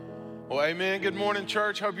Well, amen. Good morning,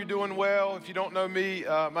 church. Hope you're doing well. If you don't know me,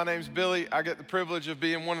 my name's Billy. I get the privilege of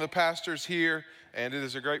being one of the pastors here, and it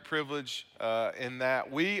is a great privilege in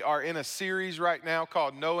that we are in a series right now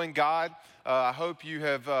called Knowing God. I hope you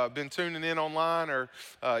have been tuning in online or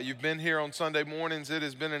you've been here on Sunday mornings. It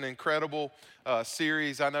has been an incredible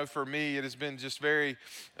series. I know for me, it has been just very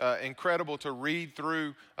incredible to read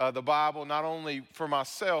through the Bible, not only for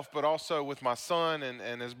myself, but also with my son.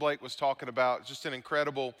 And as Blake was talking about, just an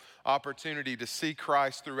incredible opportunity to see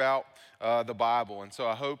Christ throughout the Bible. And so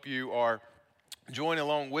I hope you are join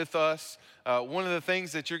along with us. One of the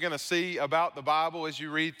things that you're going to see about the Bible as you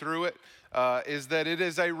read through it is that it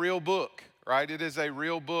is a real book, right? It is a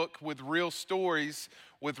real book with real stories,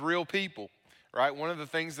 with real people, right? One of the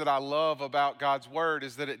things that I love about God's Word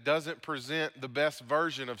is that it doesn't present the best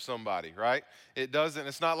version of somebody, right? It doesn't.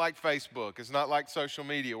 It's not like Facebook. It's not like social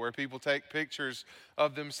media where people take pictures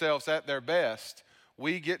of themselves at their best.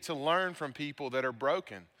 We get to learn from people that are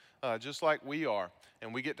broken, just like we are.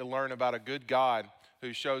 And we get to learn about a good God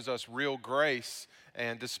who shows us real grace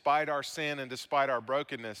and despite our sin and despite our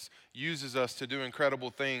brokenness, uses us to do incredible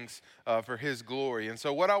things for His glory. And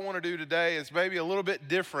so what I want to do today is maybe a little bit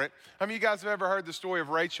different. How many of you guys have ever heard the story of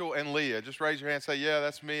Rachel and Leah? Just raise your hand and say, yeah,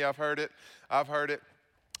 that's me. I've heard it.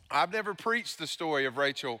 I've never preached the story of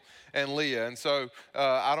Rachel and Leah, and so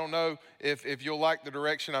I don't know if you'll like the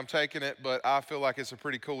direction I'm taking it, but I feel like it's a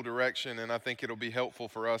pretty cool direction, and I think it'll be helpful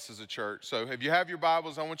for us as a church. So if you have your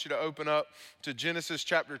Bibles, I want you to open up to Genesis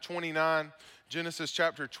chapter 29. Genesis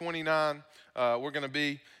chapter 29, we're going to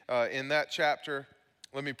be in that chapter.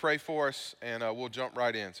 Let me pray for us, and we'll jump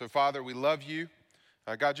right in. So Father, we love you.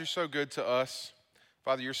 God, you're so good to us.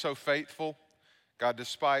 Father, you're so faithful. God,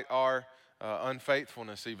 despite our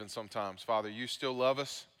unfaithfulness even sometimes, Father, you still love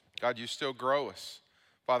us. God, you still grow us.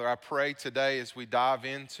 Father, I pray today as we dive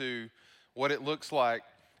into what it looks like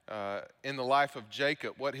in the life of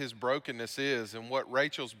Jacob, what his brokenness is and what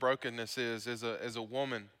Rachel's brokenness is as a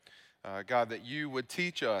woman, God, that you would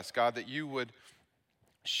teach us, God, that you would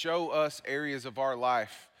show us areas of our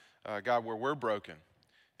life, God, where we're broken.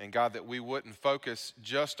 And God, that we wouldn't focus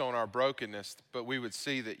just on our brokenness, but we would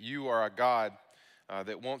see that you are a God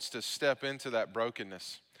that wants to step into that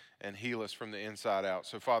brokenness and heal us from the inside out.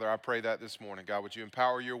 So, Father, I pray that this morning. God, would you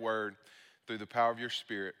empower your word through the power of your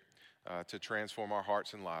Spirit to transform our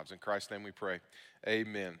hearts and lives. In Christ's name we pray.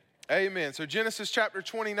 Amen. Amen. So Genesis chapter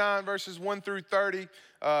 29, verses 1 through 30.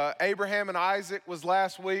 Abraham and Isaac was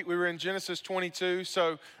last week. We were in Genesis 22.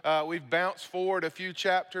 So we've bounced forward a few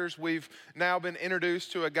chapters. We've now been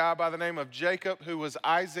introduced to a guy by the name of Jacob, who was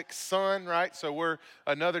Isaac's son, right? So we're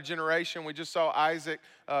another generation. We just saw Isaac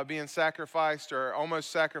being sacrificed or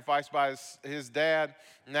almost sacrificed by his dad.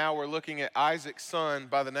 Now we're looking at Isaac's son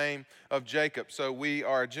by the name of Jacob. So we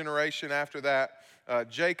are a generation after that.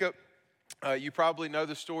 Jacob. You probably know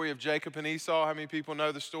the story of Jacob and Esau. How many people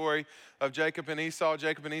know the story of Jacob and Esau?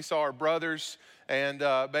 Jacob and Esau are brothers, and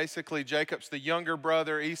basically Jacob's the younger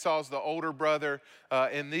brother, Esau's the older brother.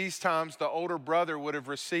 In these times, the older brother would have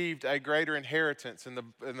received a greater inheritance, and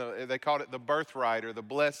they called it the birthright or the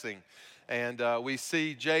blessing. And we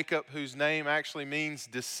see Jacob, whose name actually means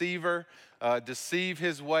deceiver, deceive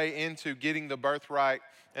his way into getting the birthright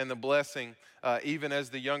and the blessing, even as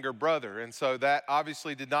the younger brother. And so that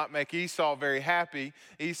obviously did not make Esau very happy.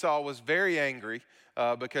 Esau was very angry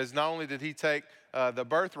because not only did he take the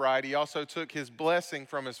birthright, he also took his blessing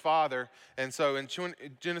from his father. And so in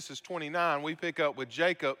Genesis 29, we pick up with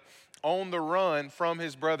Jacob on the run from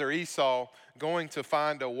his brother Esau, going to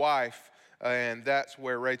find a wife, and that's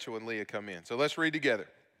where Rachel and Leah come in. So let's read together.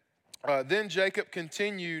 Then Jacob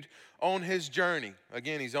continued on his journey.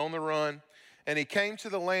 Again, he's on the run. And he came to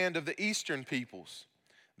the land of the eastern peoples.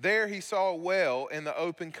 There he saw a well in the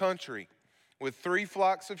open country with 3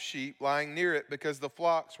 flocks of sheep lying near it because the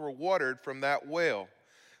flocks were watered from that well.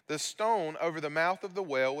 The stone over the mouth of the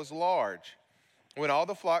well was large. When all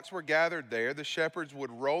the flocks were gathered there, the shepherds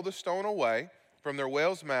would roll the stone away from their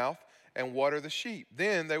well's mouth and water the sheep.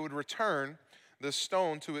 Then they would return the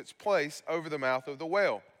stone to its place over the mouth of the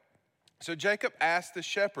well. So Jacob asked the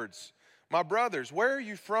shepherds, "My brothers, where are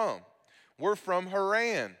you from?" "We're from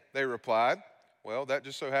Haran," they replied. Well, that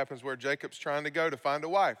just so happens where Jacob's trying to go to find a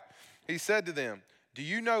wife. He said to them, "Do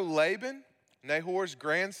you know Laban, Nahor's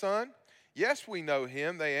grandson?" "Yes, we know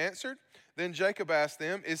him," they answered. Then Jacob asked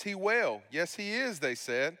them, "Is he well?" "Yes, he is," they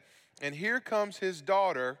said. "And here comes his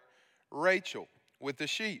daughter, Rachel, with the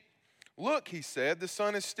sheep." "Look," he said, "the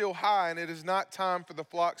sun is still high, and it is not time for the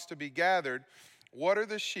flocks to be gathered. Water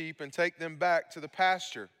the sheep and take them back to the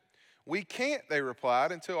pasture." "We can't," they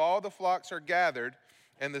replied, "until all the flocks are gathered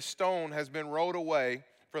and the stone has been rolled away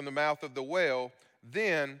from the mouth of the well.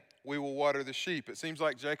 Then we will water the sheep. It seems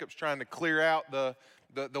like Jacob's trying to clear out the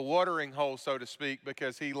watering hole, so to speak,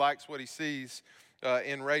 because he likes what he sees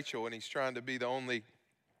in Rachel, and he's trying to be the only,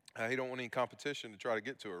 he don't want any competition to try to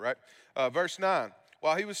get to her, right? Verse 9,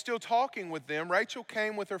 while he was still talking with them, Rachel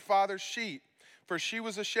came with her father's sheep, for she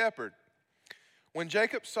was a shepherd. When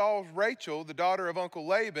Jacob saw Rachel, the daughter of Uncle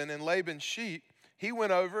Laban, and Laban's sheep, he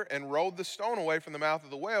went over and rolled the stone away from the mouth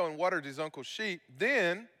of the well and watered his uncle's sheep.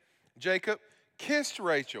 Then Jacob kissed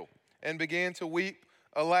Rachel and began to weep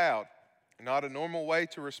aloud. Not a normal way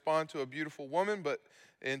to respond to a beautiful woman, but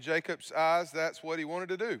in Jacob's eyes, that's what he wanted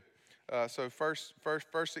to do. So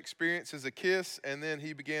first experience is a kiss, and then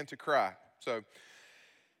he began to cry. So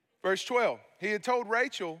verse 12, he had told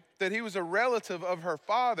Rachel that he was a relative of her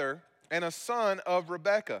father and a son of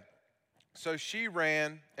Rebekah. So she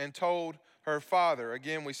ran and told her father.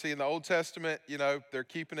 Again, we see in the Old Testament, they're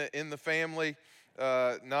keeping it in the family,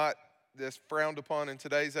 not this frowned upon in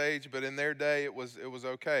today's age, but in their day it was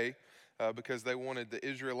okay because they wanted the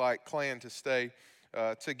Israelite clan to stay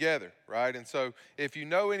together, right? And so if you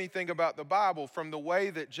know anything about the Bible, from the way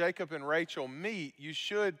that Jacob and Rachel meet, you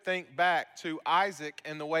should think back to Isaac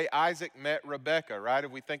and the way Isaac met Rebekah, right?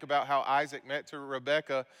 If we think about how Isaac met to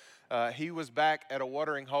Rebekah, he was back at a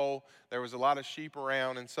watering hole. There was a lot of sheep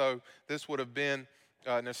around, and so this would have been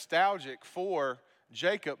nostalgic for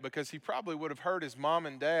Jacob because he probably would have heard his mom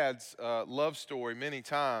and dad's love story many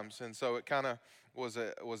times, and so it kind of was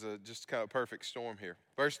a just kind of perfect storm here.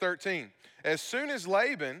 Verse 13, as soon as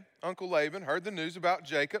Laban, Uncle Laban, heard the news about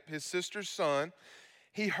Jacob, his sister's son,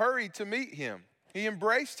 he hurried to meet him. He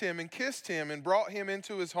embraced him and kissed him and brought him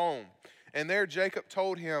into his home. And there Jacob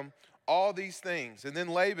told him all these things. And then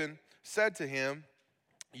Laban said to him,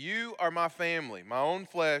 you are my family, my own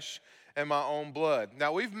flesh and my own blood.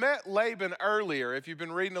 Now, we've met Laban earlier, if you've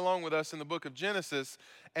been reading along with us in the book of Genesis.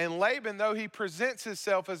 And Laban, though he presents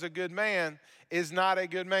himself as a good man, is not a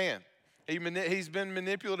good man. He's been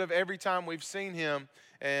manipulative every time we've seen him.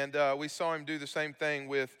 And we saw him do the same thing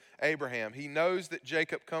with Abraham. He knows that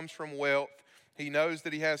Jacob comes from wealth. He knows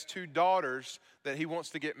that he has 2 daughters that he wants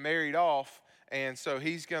to get married off. And so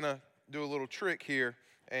he's going to do a little trick here.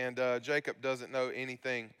 And Jacob doesn't know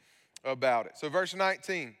anything about it. So verse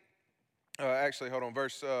 19. Where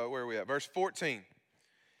are we at? Verse 14.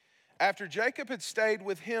 After Jacob had stayed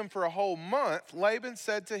with him for a whole month, Laban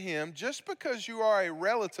said to him, just because you are a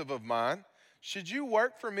relative of mine, should you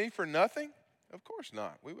work for me for nothing? Of course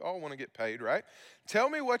not. We all want to get paid, right? Tell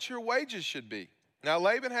me what your wages should be. Now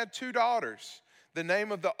Laban had 2 daughters. The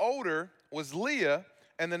name of the older was Leah,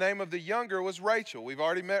 and the name of the younger was Rachel. We've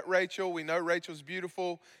already met Rachel. We know Rachel's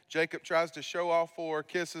beautiful. Jacob tries to show off for her,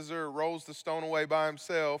 kisses her, rolls the stone away by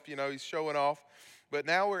himself. He's showing off. But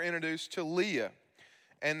now we're introduced to Leah.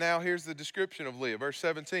 And now here's the description of Leah. Verse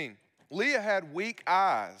 17. Leah had weak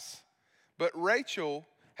eyes, but Rachel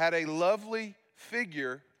had a lovely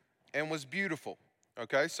figure and was beautiful.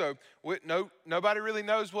 Okay, so nobody really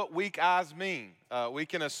knows what weak eyes mean. We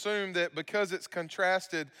can assume that because it's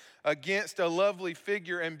contrasted against a lovely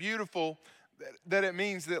figure and beautiful, that it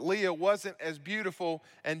means that Leah wasn't as beautiful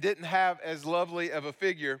and didn't have as lovely of a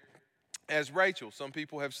figure as Rachel. Some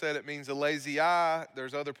people have said it means a lazy eye.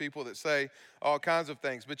 There's other people that say all kinds of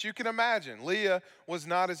things. But you can imagine, Leah was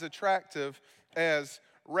not as attractive as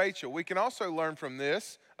Rachel. We can also learn from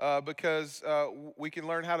this because we can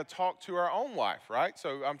learn how to talk to our own wife, right?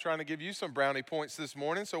 So I'm trying to give you some brownie points this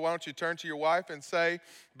morning. So why don't you turn to your wife and say,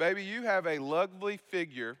 baby, you have a lovely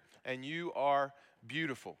figure and you are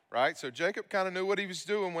beautiful, right? So Jacob kind of knew what he was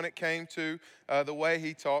doing when it came to the way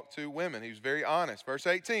he talked to women. He was very honest. Verse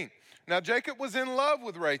 18. Now Jacob was in love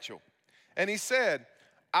with Rachel, and he said,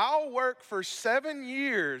 I'll work for 7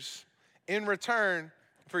 years in return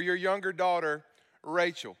for your younger daughter,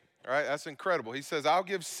 Rachel. All right, that's incredible. He says, I'll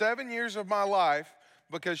give 7 years of my life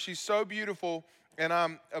because she's so beautiful, and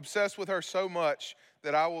I'm obsessed with her so much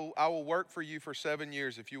that I will work for you for 7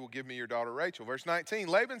 years if you will give me your daughter, Rachel. Verse 19,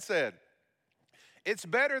 Laban said, it's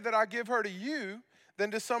better that I give her to you than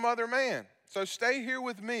to some other man. So stay here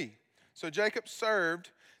with me. So Jacob served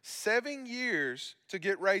 7 years to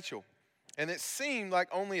get Rachel. And it seemed like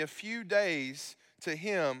only a few days to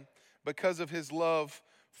him because of his love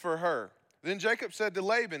for her. Then Jacob said to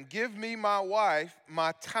Laban, give me my wife.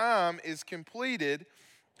 My time is completed.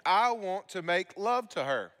 I want to make love to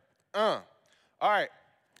her. All right.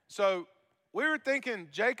 So we were thinking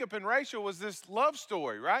Jacob and Rachel was this love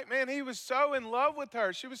story, right? Man, he was so in love with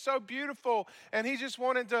her. She was so beautiful, and he just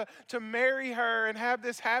wanted to marry her and have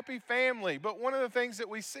this happy family. But one of the things that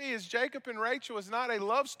we see is Jacob and Rachel is not a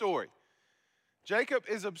love story. Jacob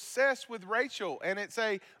is obsessed with Rachel, and it's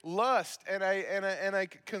a lust and a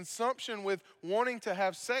consumption with wanting to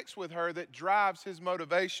have sex with her that drives his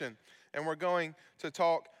motivation. And we're going to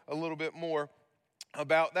talk a little bit more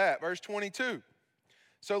about that. Verse 22.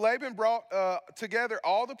 So Laban brought together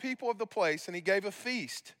all the people of the place, and he gave a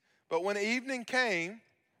feast. But when evening came,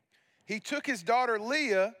 he took his daughter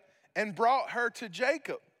Leah and brought her to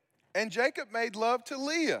Jacob. And Jacob made love to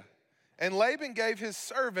Leah. And Laban gave his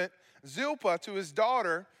servant Zilpah to his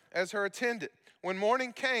daughter as her attendant. When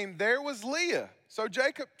morning came, there was Leah. So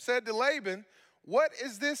Jacob said to Laban, "What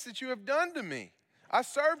is this that you have done to me? I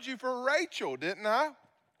served you for Rachel, didn't I?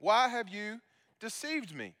 Why have you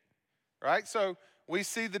deceived me?" Right? So we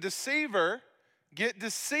see the deceiver get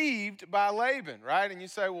deceived by Laban, right? And you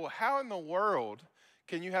say, well, how in the world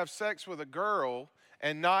can you have sex with a girl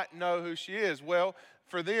and not know who she is? Well,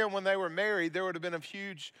 for them, when they were married, there would have been a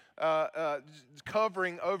huge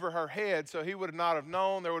covering over her head, so he would not have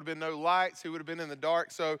known. There would have been no lights. He would have been in the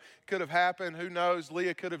dark, so it could have happened. Who knows?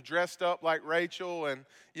 Leah could have dressed up like Rachel, and,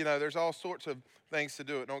 there's all sorts of things to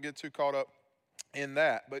do it. Don't get too caught up in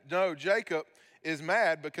that. But no, Jacob is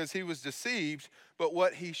mad because he was deceived, but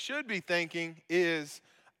what he should be thinking is,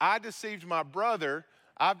 I deceived my brother.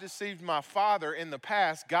 I've deceived my father in the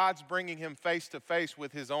past. God's bringing him face to face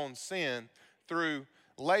with his own sin through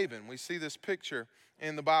Laban. We see this picture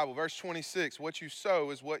in the Bible. Verse 26, what you sow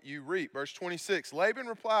is what you reap. Verse 26, Laban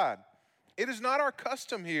replied, "It is not our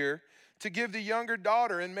custom here to give the younger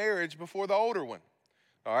daughter in marriage before the older one."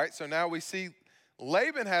 All right, so now we see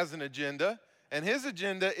Laban has an agenda, and his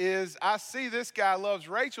agenda is, I see this guy loves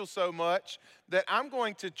Rachel so much that I'm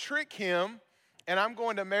going to trick him and I'm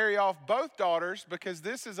going to marry off both daughters because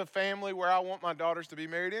this is a family where I want my daughters to be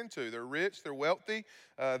married into. They're rich, they're wealthy,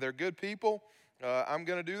 they're good people. I'm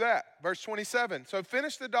going to do that. Verse 27, so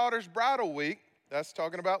finish the daughter's bridal week. That's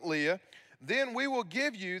talking about Leah. Then we will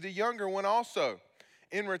give you the younger one also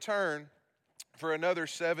in return for another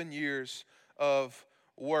 7 years of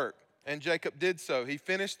work. And Jacob did so. He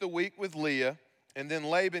finished the week with Leah, and then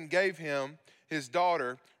Laban gave him his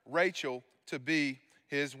daughter Rachel to be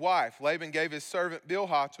his wife. Laban gave his servant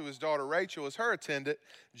Bilhah to his daughter Rachel as her attendant.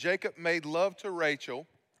 Jacob made love to Rachel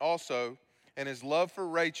also, and his love for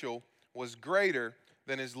Rachel was greater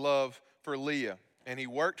than his love for Leah. And he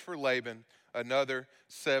worked for Laban another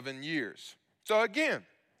 7 years. So again,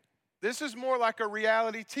 this is more like a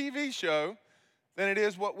reality TV show than it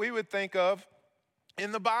is what we would think of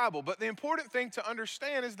in the Bible. But the important thing to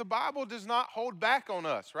understand is the Bible does not hold back on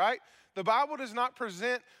us, right? The Bible does not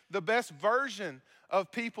present the best version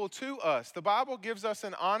of people to us. The Bible gives us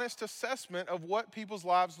an honest assessment of what people's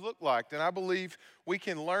lives look like, and I believe we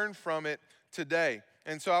can learn from it today.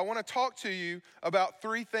 And so I want to talk to you about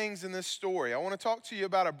three things in this story. I want to talk to you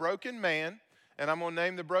about a broken man, and I'm going to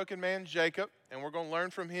name the broken man Jacob, and we're going to learn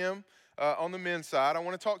from him on the men's side. I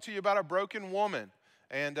want to talk to you about a broken woman,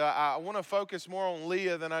 and I want to focus more on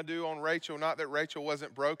Leah than I do on Rachel. Not that Rachel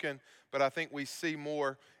wasn't broken, but I think we see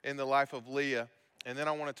more in the life of Leah. And then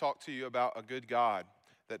I want to talk to you about a good God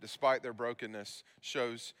that despite their brokenness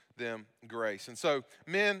shows them grace. And so,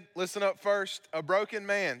 men, listen up first. A broken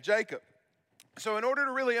man, Jacob. So in order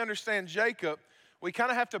to really understand Jacob, we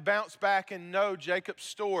kind of have to bounce back and know Jacob's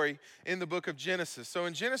story in the book of Genesis. So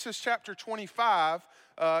in Genesis chapter 25,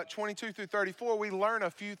 22 through 34, we learn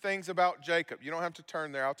a few things about Jacob. You don't have to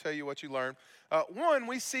turn there. I'll tell you what you learn. One,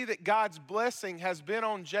 we see that God's blessing has been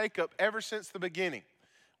on Jacob ever since the beginning.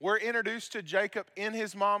 We're introduced to Jacob in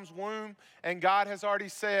his mom's womb, and God has already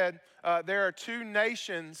said there are two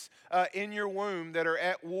nations in your womb that are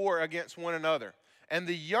at war against one another. And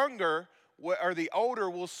the younger or the older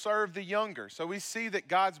will serve the younger. So we see that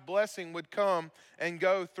God's blessing would come and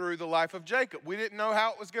go through the life of Jacob. We didn't know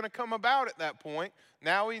how it was going to come about at that point.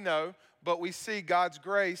 Now we know, but we see God's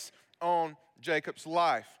grace on Jacob's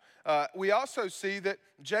life. We also see that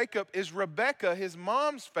Jacob is Rebekah, his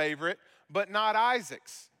mom's favorite, but not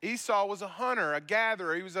Isaac's. Esau was a hunter, a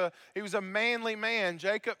gatherer. He was a manly man.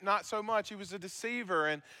 Jacob, not so much. He was a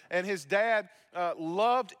deceiver, and his dad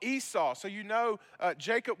loved Esau. So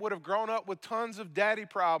Jacob would have grown up with tons of daddy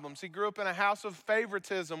problems. He grew up in a house of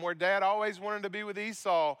favoritism where dad always wanted to be with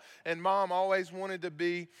Esau and mom always wanted to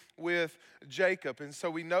be with Jacob. And so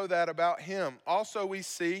we know that about him. Also, we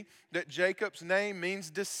see that Jacob's name means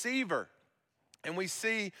deceiver. And we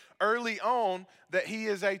see early on that he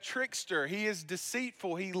is a trickster. He is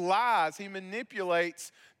deceitful. He lies. He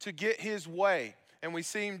manipulates to get his way. And we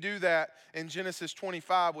see him do that in Genesis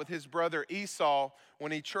 25 with his brother Esau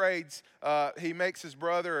when he trades. He makes his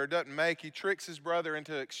brother, or doesn't make, he tricks his brother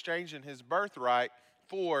into exchanging his birthright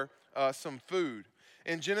for some food.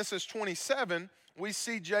 In Genesis 27, we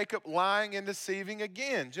see Jacob lying and deceiving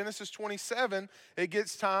again. Genesis 27, it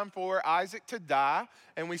gets time for Isaac to die,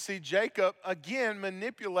 and we see Jacob again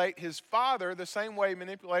manipulate his father the same way he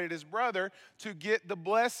manipulated his brother to get the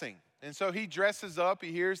blessing. And so he dresses up.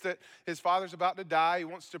 He hears that his father's about to die. He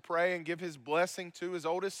wants to pray and give his blessing to his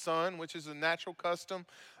oldest son, which is a natural custom.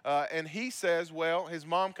 And he says, well, his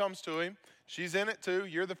mom comes to him. She's in it too.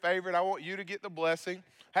 You're the favorite. I want you to get the blessing.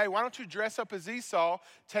 Hey, why don't you dress up as Esau,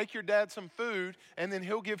 take your dad some food, and then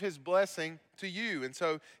he'll give his blessing to you. And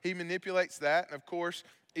so he manipulates that. And of course,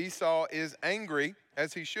 Esau is angry,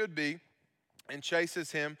 as he should be, and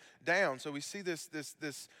chases him down. So we see this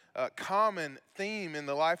common theme in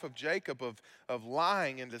the life of Jacob of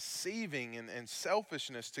lying and deceiving and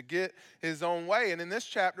selfishness to get his own way. And in this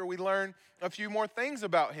chapter, we learn a few more things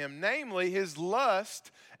about him, namely his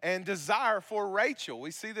lust and desire for Rachel.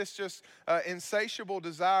 We see this just insatiable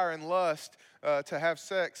desire and lust to have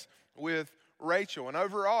sex with Rachel. And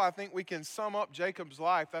overall, I think we can sum up Jacob's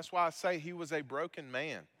life. That's why I say he was a broken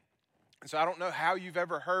man. And so I don't know how you've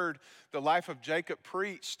ever heard the life of Jacob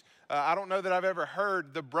preached. I don't know that I've ever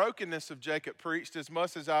heard the brokenness of Jacob preached as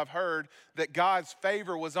much as I've heard that God's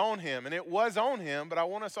favor was on him. And it was on him, but I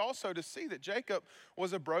want us also to see that Jacob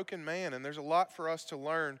was a broken man. And there's a lot for us to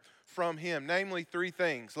learn from him, namely three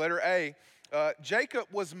things. Letter A, Jacob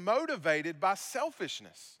was motivated by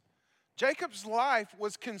selfishness. Jacob's life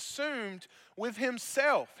was consumed with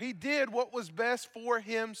himself. He did what was best for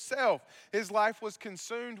himself. His life was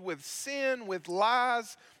consumed with sin, with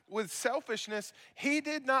lies, with selfishness. He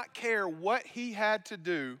did not care what he had to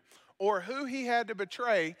do or who he had to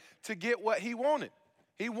betray to get what he wanted.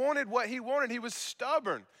 He wanted what he wanted. He was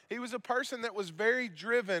stubborn. He was a person that was very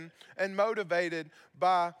driven and motivated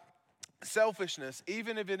by selfishness,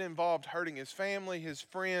 even if it involved hurting his family, his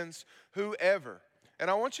friends, whoever. And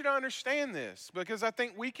I want you to understand this because I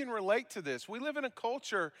think we can relate to this. We live in a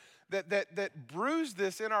culture that brews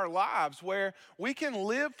this in our lives where we can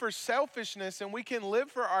live for selfishness and we can live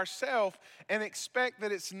for ourselves and expect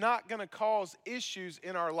that it's not going to cause issues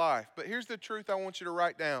in our life. But here's the truth I want you to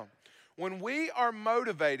write down. When we are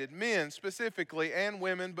motivated, men specifically and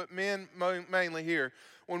women, but men mainly here,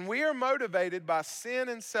 when we are motivated by sin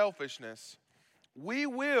and selfishness, we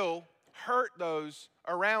will hurt those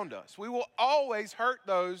around us. We will always hurt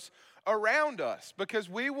those around us because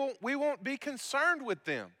we won't be concerned with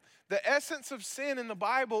them. The essence of sin in the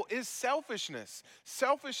Bible is selfishness.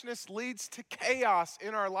 Selfishness leads to chaos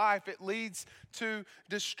in our life. It leads to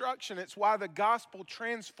destruction. It's why the gospel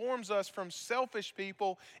transforms us from selfish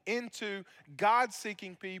people into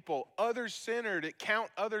God-seeking people, others-centered. It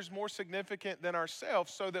counts others more significant than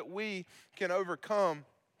ourselves so that we can overcome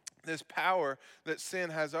this power that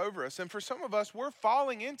sin has over us. And for some of us, we're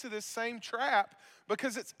falling into this same trap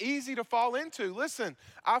because it's easy to fall into. Listen,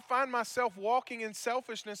 I find myself walking in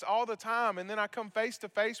selfishness all the time, and then I come face to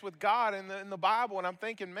face with God in the Bible, and I'm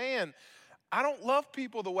thinking, man, I don't love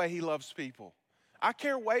people the way he loves people. I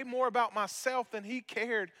care way more about myself than he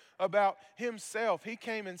cared about himself. He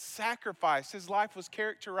came and sacrificed. His life was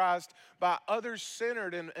characterized by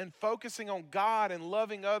others-centered and focusing on God and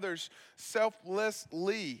loving others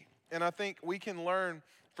selflessly. And I think we can learn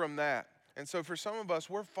from that. And so for some of us,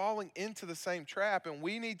 we're falling into the same trap, and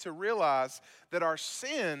we need to realize that our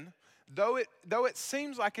sin, though it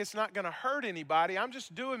seems like it's not going to hurt anybody, I'm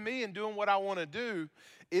just doing me and doing what I want to do,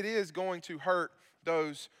 it is going to hurt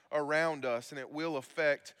those around us, and it will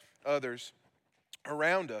affect others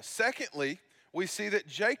around us. Secondly, we see that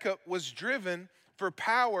Jacob was driven for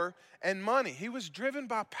power and money. He was driven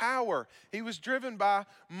by power. He was driven by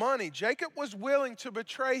money. Jacob was willing to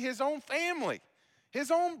betray his own family,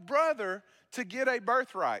 his own brother, to get a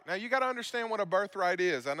birthright. Now, you got to understand what a birthright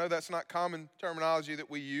is. I know that's not common terminology that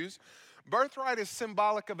we use. Birthright is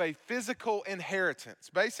symbolic of a physical inheritance.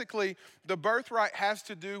 Basically, the birthright has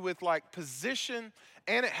to do with like position,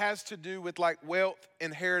 and it has to do with like wealth,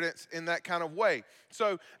 inheritance in that kind of way.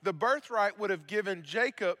 So the birthright would have given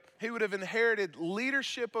Jacob, he would have inherited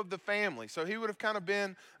leadership of the family. So he would have kind of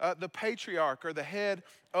been the patriarch or the head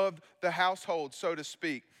of the household, so to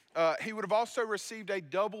speak. He would have also received a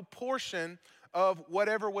double portion of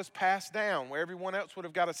whatever was passed down, where everyone else would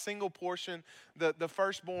have got a single portion. The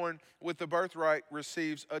firstborn with the birthright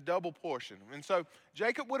receives a double portion. And so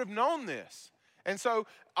Jacob would have known this. And so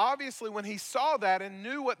obviously when he saw that and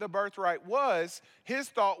knew what the birthright was, his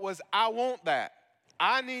thought was, I want that.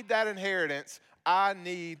 I need that inheritance. I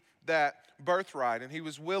need that birthright. And he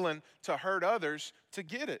was willing to hurt others to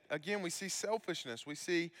get it. Again, we see selfishness. We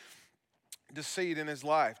see deceit in his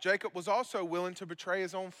life. Jacob was also willing to betray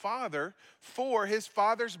his own father for his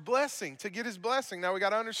father's blessing, to get his blessing. Now we got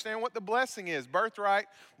to understand what the blessing is. Birthright,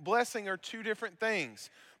 blessing are two different things.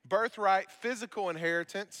 Birthright, physical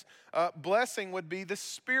inheritance. Blessing would be the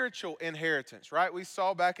spiritual inheritance, right? We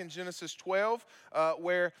saw back in Genesis 12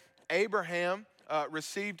 where Abraham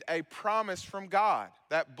received a promise from God,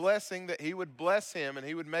 that blessing that he would bless him and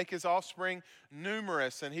he would make his offspring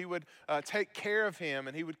numerous and he would take care of him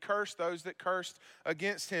and he would curse those that cursed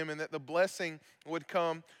against him and that the blessing would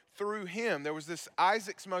come through him. There was this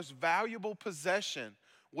Isaac's most valuable possession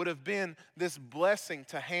would have been this blessing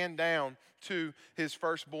to hand down to his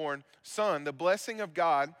firstborn son. The blessing of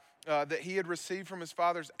God that he had received from his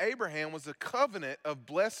father's Abraham was a covenant of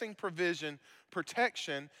blessing, provision,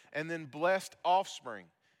 protection, and then blessed offspring.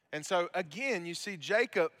 And so again, you see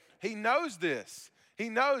Jacob, he knows this. He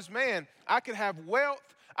knows, man, I could have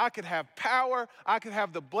wealth, I could have power, I could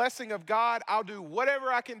have the blessing of God. I'll do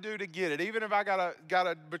whatever I can do to get it, even if I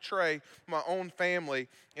gotta betray my own family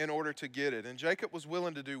in order to get it. And Jacob was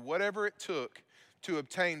willing to do whatever it took to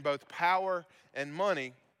obtain both power and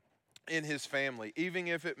money in his family, even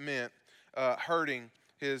if it meant hurting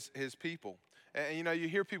his people. And you know, you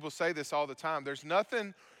hear people say this all the time. There's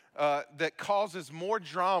nothing that causes more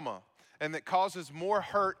drama and that causes more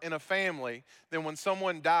hurt in a family than when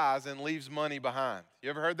someone dies and leaves money behind.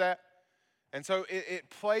 You ever heard that? And so it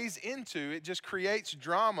plays into, it just creates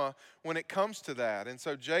drama when it comes to that. And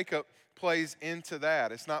so Jacob plays into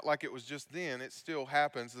that. It's not like it was just then. It still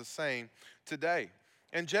happens the same today.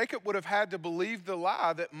 And Jacob would have had to believe the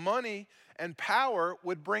lie that money and power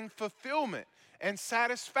would bring fulfillment and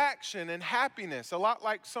satisfaction and happiness. A lot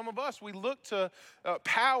like some of us, we look to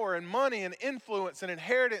power and money and influence and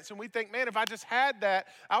inheritance, and we think, man, if I just had that,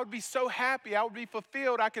 I would be so happy, I would be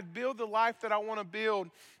fulfilled, I could build the life that I want to build,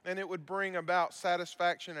 and it would bring about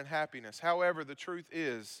satisfaction and happiness. However, the truth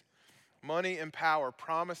is, money and power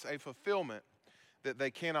promise a fulfillment that they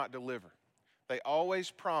cannot deliver. They always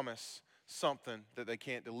promise something that they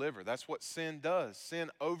can't deliver. That's what sin does. Sin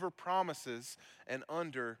overpromises and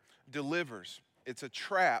under-delivers. It's a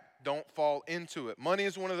trap. Don't fall into it. Money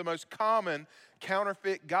is one of the most common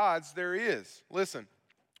counterfeit gods there is. Listen,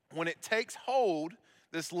 when it takes hold,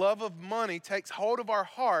 this love of money takes hold of our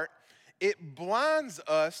heart, it blinds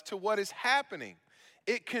us to what is happening.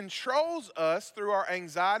 It controls us through our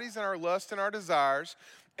anxieties and our lust and our desires,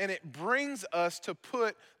 and it brings us to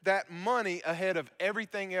put that money ahead of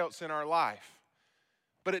everything else in our life.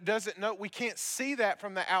 But it doesn't know, we can't see that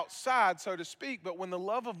from the outside, so to speak, but when the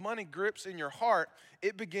love of money grips in your heart,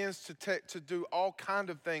 it begins to do all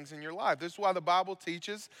kinds of things in your life. This is why the Bible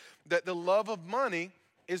teaches that the love of money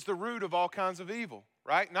is the root of all kinds of evil,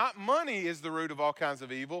 right? Not money is the root of all kinds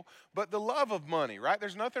of evil, but the love of money, right?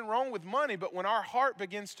 There's nothing wrong with money, but when our heart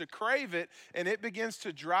begins to crave it and it begins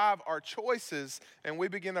to drive our choices and we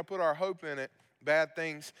begin to put our hope in it, bad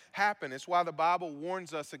things happen. It's why the Bible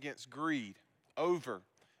warns us against greed over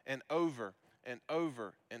and over and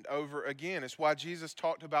over and over again. It's why Jesus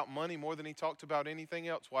talked about money more than he talked about anything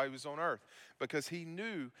else while he was on earth, because he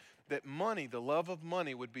knew that money, the love of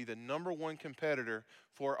money, would be the number one competitor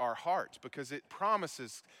for our hearts, because it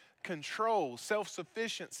promises control,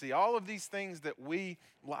 self-sufficiency, all of these things that we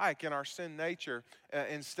like in our sin nature.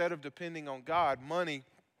 Instead of depending on God, money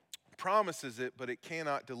promises it, but it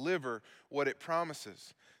cannot deliver what it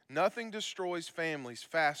promises. Nothing destroys families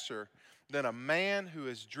faster than a man who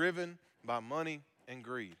is driven by money and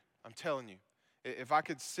greed. I'm telling you, if I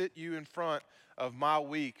could sit you in front of my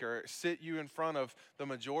week or sit you in front of the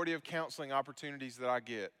majority of counseling opportunities that I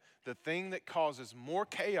get, the thing that causes more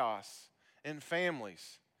chaos in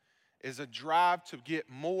families is a drive to get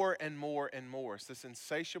more and more and more. It's this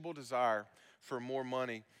insatiable desire for more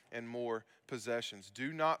money and more possessions.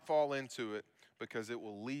 Do not fall into it, because it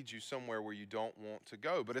will lead you somewhere where you don't want to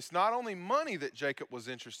go. But it's not only money that Jacob was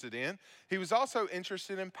interested in. He was also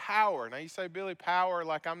interested in power. Now you say, Billy, power,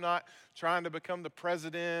 like I'm not trying to become the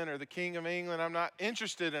president or the king of England. I'm not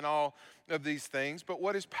interested in all of these things. But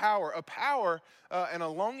what is power? A power and a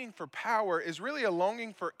longing for power is really a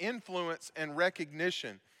longing for influence and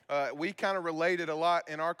recognition. We kind of relate it a lot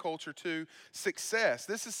in our culture to success.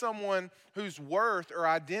 This is someone whose worth or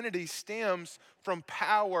identity stems from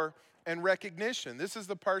power and recognition. This is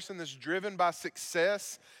the person that's driven by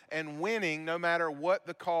success and winning no matter what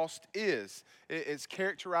the cost is. It's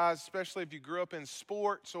characterized, especially if you grew up in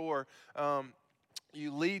sports or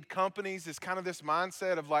you lead companies, it's kind of this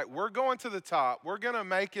mindset of like, we're going to the top, we're going to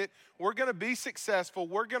make it, we're going to be successful,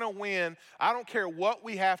 we're going to win. I don't care what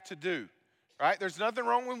we have to do, right? There's nothing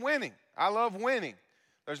wrong with winning. I love winning.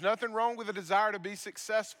 There's nothing wrong with a desire to be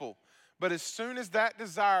successful. But as soon as that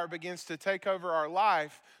desire begins to take over our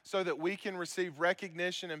life so that we can receive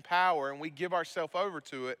recognition and power and we give ourselves over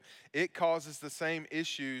to it, it causes the same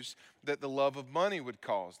issues that the love of money would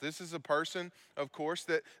cause. This is a person, of course,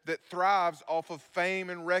 that thrives off of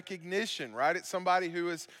fame and recognition, right? It's somebody who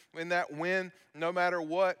is in that win no matter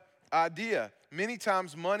what idea. Many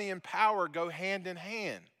times money and power go hand in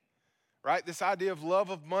hand. Right? This idea of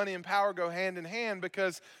love of money and power go hand in hand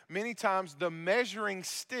because many times the measuring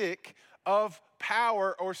stick of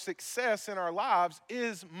power or success in our lives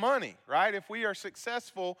is money, right? If we are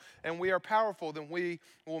successful and we are powerful, then we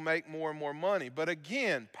will make more and more money. But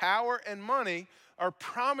again, power and money are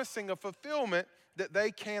promising a fulfillment that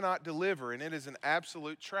they cannot deliver, and it is an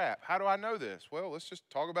absolute trap. How do I know this? Well, let's just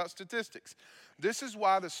talk about statistics. This is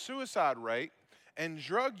why the suicide rate and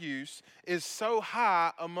drug use is so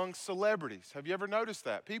high among celebrities. Have you ever noticed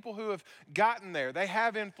that? People who have gotten there, they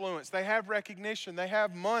have influence, they have recognition, they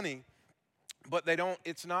have money, but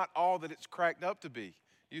it's not all that it's cracked up to be.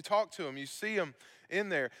 You talk to them, you see them in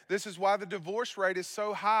there. This is why the divorce rate is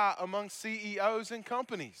so high among CEOs and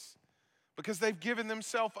companies, because they've given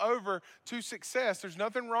themselves over to success. There's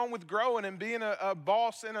nothing wrong with growing and being a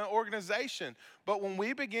boss in an organization. But when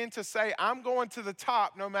we begin to say, I'm going to the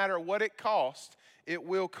top no matter what it costs, it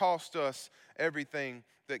will cost us everything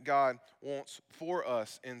that God wants for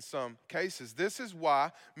us in some cases. This is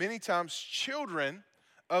why many times children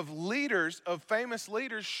of leaders, of famous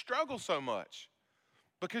leaders, struggle so much.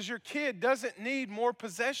 Because your kid doesn't need more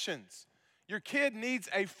possessions. Your kid needs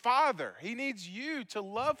a father. He needs you to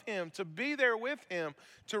love him, to be there with him,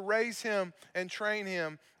 to raise him and train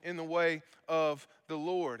him in the way of the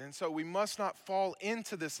Lord. And so we must not fall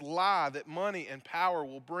into this lie that money and power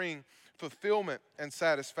will bring fulfillment and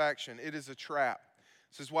satisfaction. It is a trap.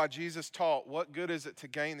 This is why Jesus taught, what good is it to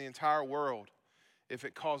gain the entire world if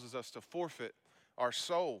it causes us to forfeit our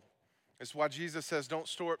soul? It's why Jesus says, don't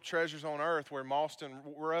store up treasures on earth where moth and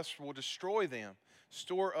rust will destroy them.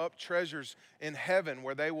 Store up treasures in heaven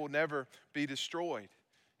where they will never be destroyed.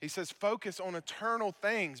 He says, focus on eternal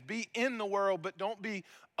things. Be in the world, but don't be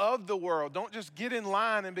of the world. Don't just get in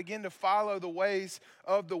line and begin to follow the ways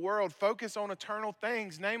of the world. Focus on eternal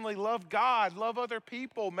things, namely love God, love other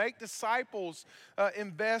people, make disciples,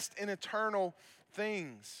 invest in eternal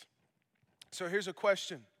things. So here's a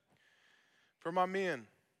question for my men.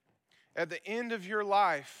 At the end of your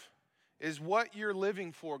life, is what you're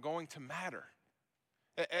living for going to matter?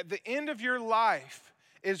 At the end of your life,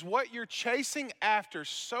 is what you're chasing after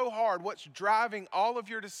so hard, what's driving all of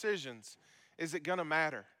your decisions, is it going to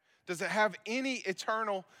matter? Does it have any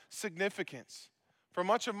eternal significance? For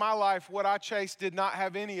much of my life, what I chased did not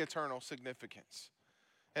have any eternal significance.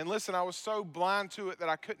 And listen, I was so blind to it that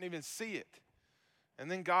I couldn't even see it.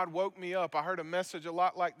 And then God woke me up. I heard a message a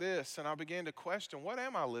lot like this, and I began to question, what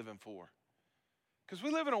am I living for? Because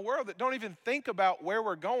we live in a world that don't even think about where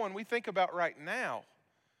we're going. We think about right now.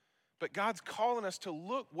 But God's calling us to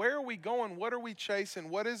look, where are we going? What are we chasing?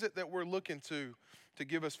 What is it that we're looking to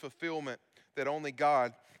give us fulfillment that only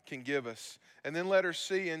God can give us? And then letter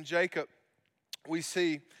C, in Jacob, we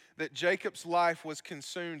see that Jacob's life was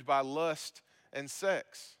consumed by lust and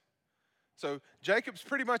sex. So Jacob's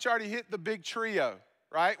pretty much already hit the big trio,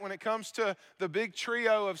 right? When it comes to the big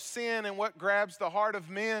trio of sin and what grabs the heart of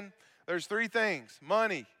men, there's three things: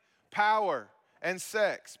 money, power, and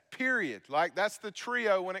sex, period. Like, that's the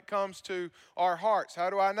trio when it comes to our hearts. How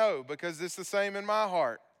do I know? Because it's the same in my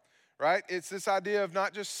heart, right? It's this idea of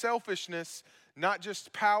not just selfishness, not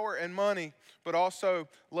just power and money, but also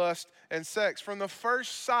lust and sex. From the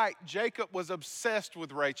first sight, Jacob was obsessed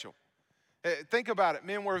with Rachel. Think about it,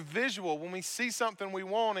 men, we're visual. When we see something we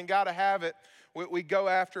want and got to have it, we go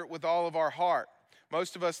after it with all of our heart.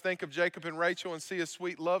 Most of us think of Jacob and Rachel and see a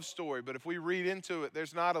sweet love story, but if we read into it,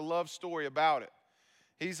 there's not a love story about it.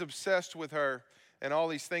 He's obsessed with her, and all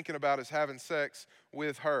he's thinking about is having sex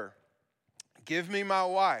with her. Give me my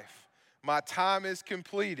wife. My time is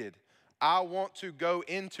completed. I want to go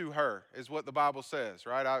into her, is what the Bible says,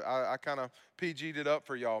 right? I kind of PG'd it up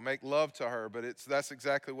for y'all. Make love to her, but that's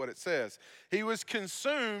exactly what it says. He was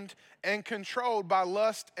consumed and controlled by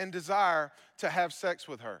lust and desire to have sex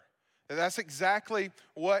with her. And that's exactly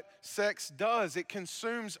what sex does. It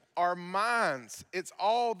consumes our minds. It's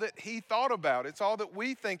all that he thought about. It's all that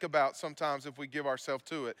we think about sometimes if we give ourselves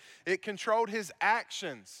to it. It controlled his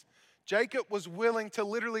actions. Jacob was willing to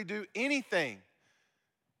literally do anything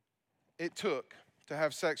it took to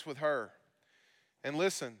have sex with her. And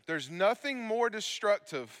listen, there's nothing more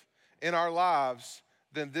destructive in our lives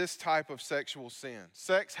than this type of sexual sin.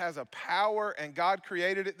 Sex has a power, and God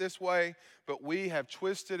created it this way, but we have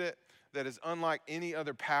twisted it that is unlike any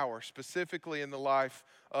other power, specifically in the life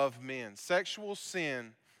of men. Sexual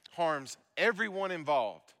sin harms everyone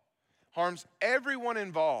involved. Harms everyone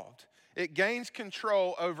involved. It gains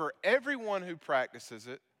control over everyone who practices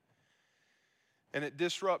it, and it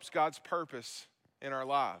disrupts God's purpose in our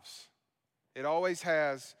lives. It always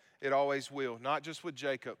has, it always will, not just with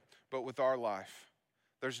Jacob, but with our life.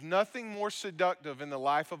 There's nothing more seductive in the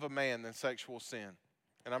life of a man than sexual sin.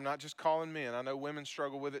 And I'm not just calling men. I know women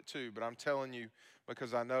struggle with it too, but I'm telling you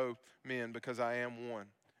because I know men, because I am one.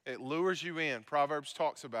 It lures you in. Proverbs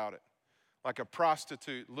talks about it. Like a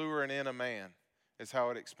prostitute luring in a man is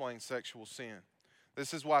how it explains sexual sin.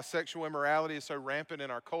 This is why sexual immorality is so rampant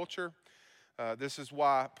in our culture. This is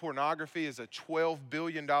why pornography is a $12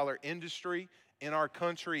 billion industry in our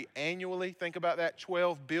country annually. Think about that,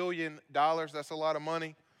 $12 billion. That's a lot of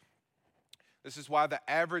money. This is why the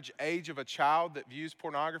average age of a child that views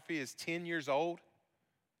pornography is 10 years old.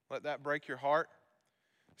 Let that break your heart.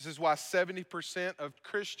 This is why 70% of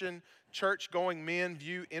Christian church-going men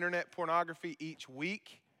view internet pornography each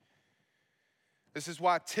week. This is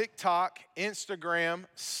why TikTok, Instagram,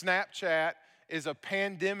 Snapchat is a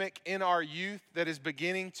pandemic in our youth that is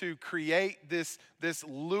beginning to create this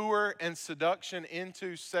lure and seduction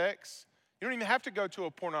into sex. You don't even have to go to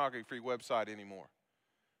a pornography website anymore.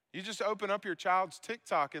 You just open up your child's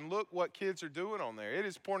TikTok and look what kids are doing on there. It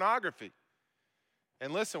is pornography.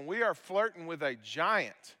 And listen, we are flirting with a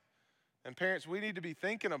giant. And parents, we need to be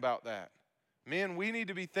thinking about that. Men, we need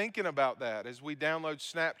to be thinking about that as we download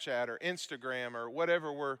Snapchat or Instagram or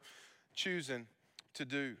whatever we're choosing to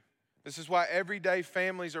do. This is why everyday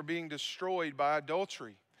families are being destroyed by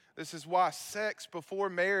adultery. This is why sex before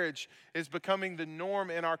marriage is becoming the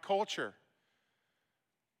norm in our culture.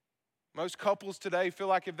 Most couples today feel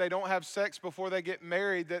like if they don't have sex before they get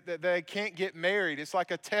married, that they can't get married. It's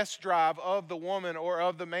like a test drive of the woman or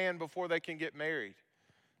of the man before they can get married.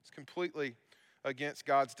 It's completely against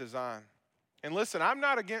God's design. And listen, I'm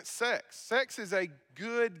not against sex. Sex is a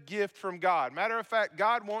good gift from God. Matter of fact,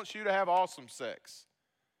 God wants you to have awesome sex.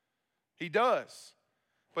 He does.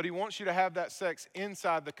 But He wants you to have that sex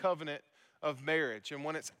inside the covenant of marriage. And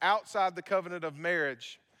when it's outside the covenant of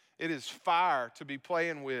marriage, it is fire to be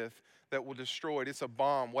playing with that will destroy it. It's a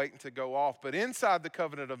bomb waiting to go off. But inside the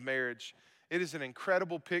covenant of marriage, it is an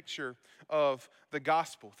incredible picture of the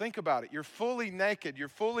gospel. Think about it. You're fully naked. You're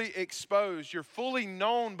fully exposed. You're fully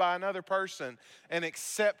known by another person and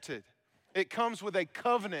accepted. It comes with a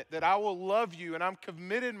covenant that I will love you and I'm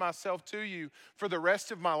committed myself to you for the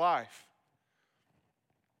rest of my life.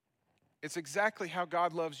 It's exactly how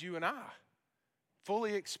God loves you and I.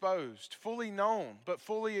 Fully exposed, fully known, but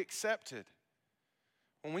fully accepted.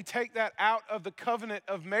 When we take that out of the covenant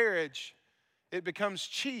of marriage, it becomes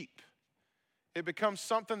cheap. It becomes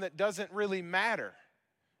something that doesn't really matter.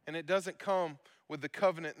 And it doesn't come with the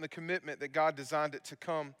covenant and the commitment that God designed it to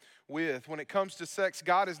come with. When it comes to sex,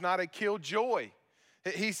 God is not a killjoy.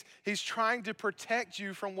 He's trying to protect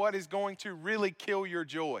you from what is going to really kill your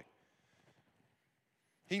joy.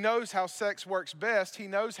 He knows how sex works best. He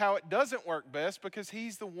knows how it doesn't work best because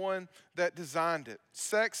He's the one that designed it.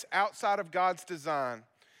 Sex outside of God's design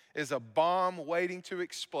is a bomb waiting to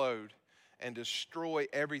explode and destroy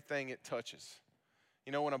everything it touches.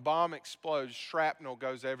 You know, when a bomb explodes, shrapnel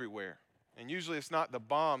goes everywhere. And usually it's not the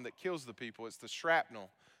bomb that kills the people, it's the shrapnel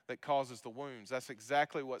that causes the wounds. That's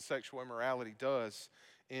exactly what sexual immorality does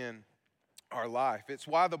in our life. It's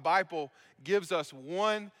why the Bible gives us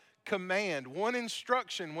one command, one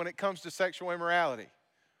instruction when it comes to sexual immorality.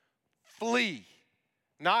 Flee.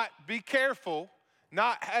 Not be careful.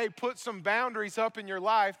 Not, hey, put some boundaries up in your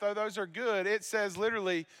life, though those are good. It says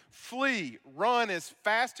literally, flee, run as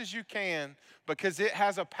fast as you can because it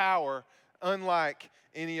has a power unlike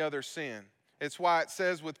any other sin. It's why it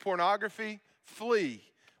says with pornography, flee.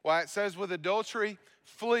 Why it says with adultery,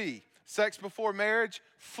 flee. Sex before marriage,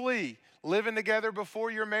 flee. Living together before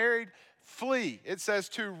you're married, flee. It says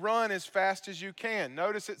to run as fast as you can.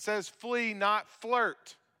 Notice it says flee, not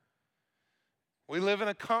flirt. We live in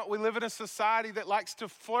a society that likes to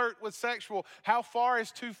flirt with sexual. How far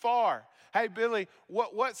is too far? Hey, Billy,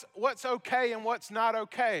 what's okay and what's not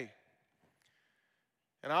okay?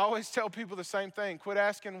 And I always tell people the same thing. Quit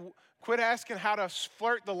asking how to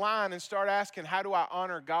flirt the line and start asking, how do I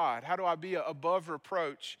honor God? How do I be above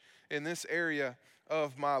reproach in this area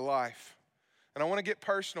of my life? And I want to get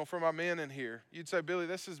personal for my men in here. You'd say, Billy,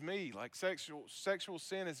 this is me. Like sexual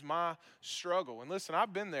sin is my struggle. And listen,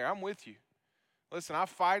 I've been there. I'm with you. Listen, I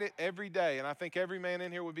fight it every day, and I think every man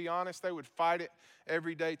in here would be honest. They would fight it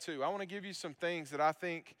every day too. I want to give you some things that I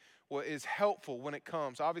think is helpful when it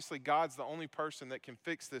comes. Obviously, God's the only person that can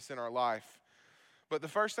fix this in our life. But the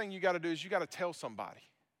first thing you got to do is you got to tell somebody.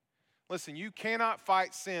 Listen, you cannot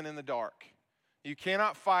fight sin in the dark. You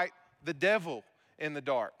cannot fight the devil in the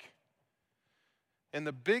dark. And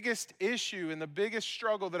the biggest issue and the biggest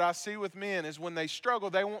struggle that I see with men is when they struggle,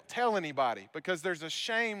 they won't tell anybody because there's a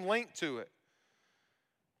shame linked to it.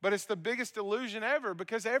 But it's the biggest illusion ever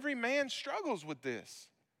because every man struggles with this.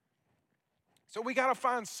 So we got to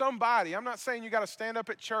find somebody. I'm not saying you got to stand up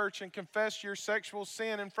at church and confess your sexual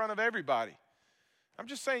sin in front of everybody. I'm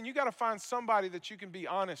just saying you got to find somebody that you can be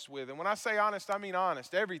honest with. And when I say honest, I mean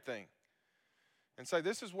honest, everything. And say,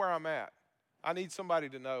 this is where I'm at. I need somebody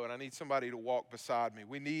to know, and I need somebody to walk beside me.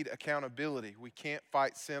 We need accountability. We can't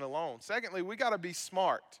fight sin alone. Secondly, we got to be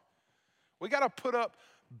smart. We got to put up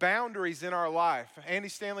boundaries in our life. Andy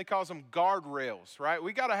Stanley calls them guardrails, right?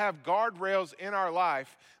 We got to have guardrails in our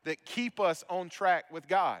life that keep us on track with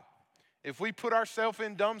God. If we put ourselves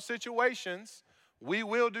in dumb situations, we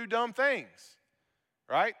will do dumb things,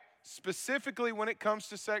 right? Specifically when it comes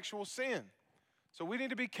to sexual sin. So we need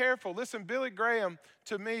to be careful. Listen, Billy Graham,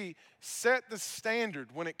 to me, set the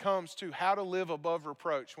standard when it comes to how to live above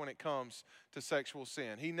reproach when it comes to sexual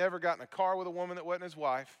sin. He never got in a car with a woman that wasn't his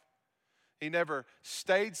wife. He never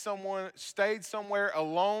stayed somewhere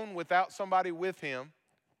alone without somebody with him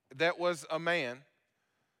that was a man.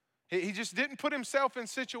 He just didn't put himself in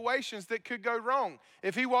situations that could go wrong.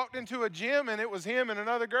 If he walked into a gym and it was him and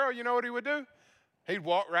another girl, you know what he would do? He'd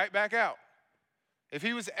walk right back out. If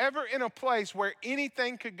he was ever in a place where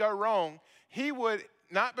anything could go wrong, he would,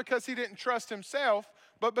 not because he didn't trust himself,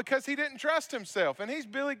 but because he didn't trust himself. And he's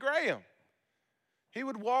Billy Graham. He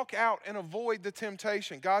would walk out and avoid the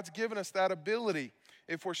temptation. God's given us that ability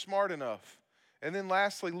if we're smart enough. And then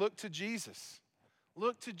lastly, look to Jesus.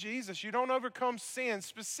 Look to Jesus. You don't overcome sin,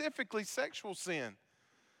 specifically sexual sin.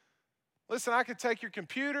 Listen, I could take your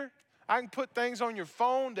computer. I can put things on your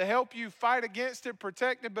phone to help you fight against it,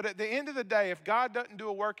 protect it. But at the end of the day, if God doesn't do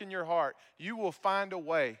a work in your heart, you will find a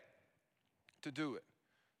way to do it.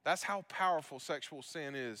 That's how powerful sexual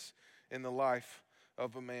sin is in the life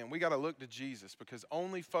of a man. We got to look to Jesus because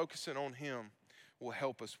only focusing on him will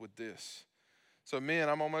help us with this. So men,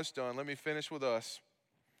 I'm almost done. Let me finish with us.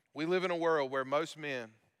 We live in a world where most men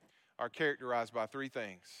are characterized by three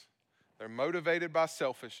things. They're motivated by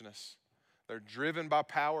selfishness. They're driven by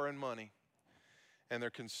power and money, and they're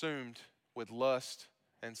consumed with lust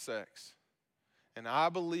and sex. And I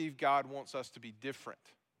believe God wants us to be different.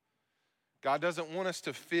 God doesn't want us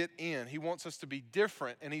to fit in. He wants us to be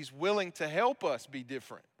different, and he's willing to help us be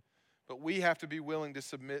different. But we have to be willing to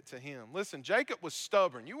submit to him. Listen, Jacob was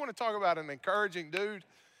stubborn. You want to talk about an encouraging dude?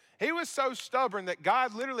 He was so stubborn that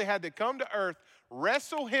God literally had to come to earth,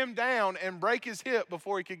 wrestle him down, and break his hip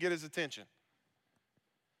before he could get his attention.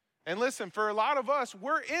 And listen, for a lot of us,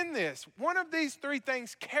 we're in this. One of these three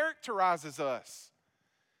things characterizes us.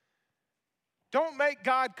 Don't make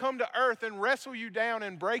God come to earth and wrestle you down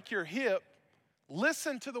and break your hip.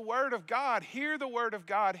 Listen to the word of God. Hear the word of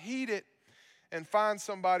God. Heed it. And find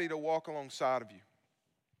somebody to walk alongside of you.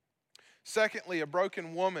 Secondly, a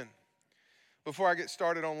broken woman. Before I get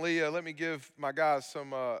started on Leah, let me give my guys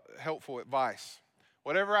some helpful advice.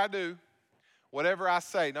 Whatever I do, whatever I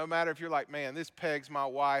say, no matter if you're like, man, this pegs my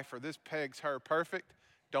wife or this pegs her perfect,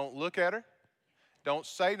 don't look at her. Don't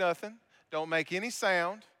say nothing. Don't make any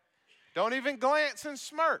sound. Don't even glance and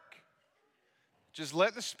smirk. Just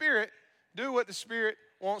let the Spirit do what the Spirit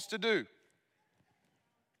wants to do.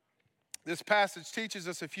 This passage teaches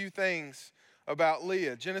us a few things about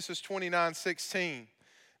Leah. Genesis 29:16.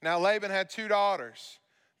 Now Laban had two daughters.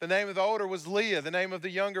 The name of the older was Leah. The name of the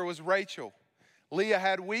younger was Rachel. Leah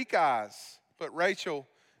had weak eyes, but Rachel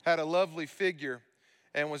had a lovely figure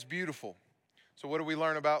and was beautiful. So what do we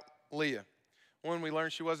learn about Leah? One, we learn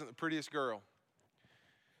she wasn't the prettiest girl.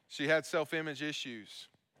 She had self-image issues.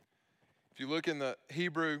 If you look in the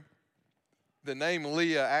Hebrew, the name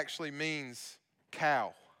Leah actually means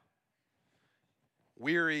cow.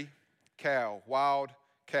 Weary cow, wild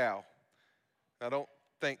cow. Now don't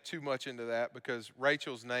think too much into that because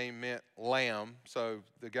Rachel's name meant lamb, so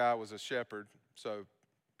the guy was a shepherd.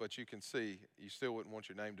 But you can see, you still wouldn't want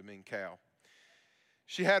your name to mean cow.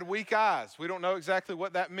 She had weak eyes. We don't know exactly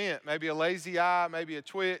what that meant. Maybe a lazy eye, maybe a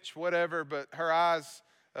twitch, whatever, but her eyes,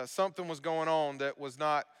 something was going on that was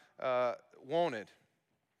not wanted.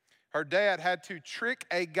 Her dad had to trick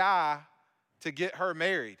a guy to get her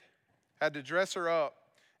married, had to dress her up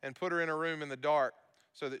and put her in a room in the dark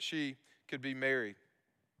so that she could be married.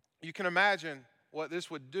 You can imagine what this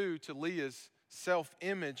would do to Leah's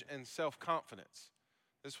self-image and self-confidence.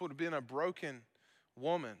 This would have been a broken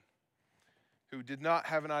woman who did not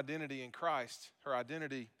have an identity in Christ. Her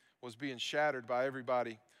identity was being shattered by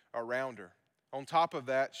everybody around her. On top of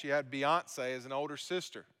that, she had Beyonce as an older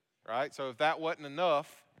sister, right? So if that wasn't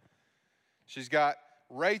enough, she's got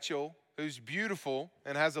Rachel, who's beautiful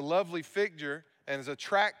and has a lovely figure and is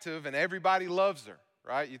attractive and everybody loves her,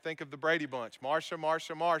 right? You think of the Brady Bunch. Marsha,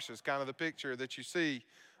 Marsha, Marsha is kind of the picture that you see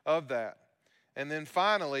of that. And then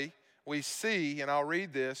finally, we see, and I'll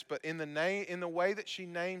read this, but in the way that she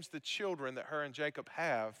names the children that her and Jacob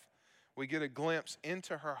have, we get a glimpse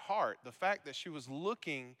into her heart. The fact that she was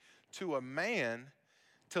looking to a man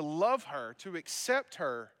to love her, to accept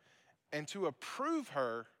her, and to approve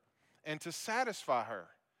her, and to satisfy her.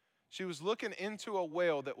 She was looking into a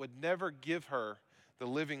well that would never give her the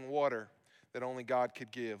living water that only God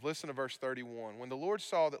could give. Listen to verse 31. When the Lord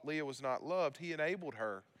saw that Leah was not loved, he enabled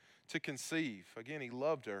her to conceive. Again, he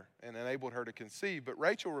loved her and enabled her to conceive, but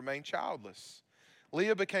Rachel remained childless.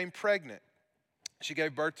 Leah became pregnant. She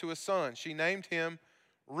gave birth to a son. She named him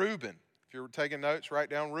Reuben. If you're taking notes, write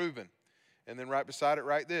down Reuben. And then right beside it,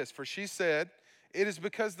 write this. For she said, "It is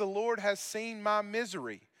because the Lord has seen my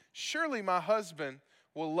misery. Surely my husband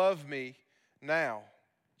will love me now."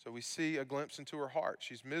 So we see a glimpse into her heart.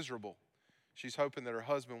 She's miserable. She's hoping that her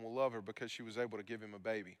husband will love her because she was able to give him a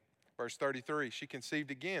baby. Verse 33, she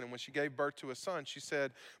conceived again, and when she gave birth to a son, she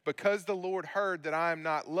said, "Because the Lord heard that I am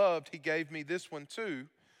not loved, he gave me this one too."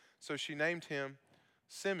 So she named him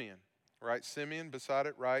Simeon. Write Simeon, beside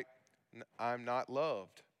it, write, "I'm not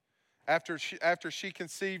loved." After she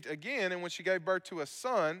conceived again, and when she gave birth to a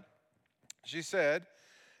son, she said,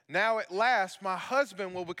 "Now at last my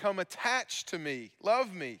husband will become attached to me,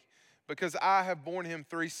 love me, because I have borne him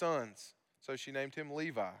 3 sons." So she named him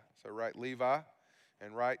Levi. So write Levi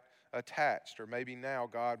and write attached, or maybe now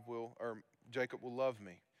Jacob will love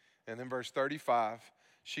me. And then verse 35,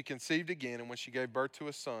 she conceived again, and when she gave birth to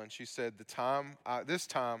a son, she said, "This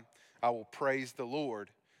time I will praise the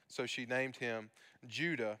Lord." So she named him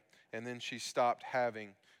Judah, and then she stopped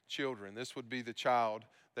having children. This would be the child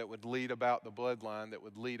that would lead about the bloodline that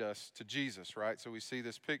would lead us to Jesus, right? So we see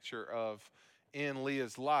this picture of, in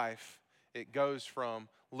Leah's life, it goes from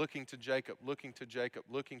looking to Jacob, looking to Jacob,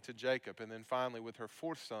 looking to Jacob, and then finally with her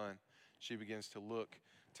 4th son, she begins to look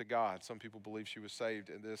to God. Some people believe she was saved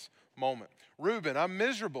in this moment. Reuben, I'm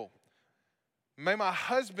miserable. Maybe my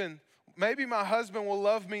husband will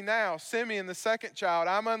love me now. Simeon, the 2nd child,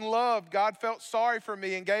 I'm unloved. God felt sorry for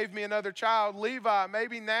me and gave me another child. Levi,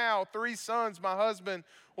 maybe now, 3 sons, my husband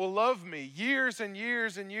will love me. Years and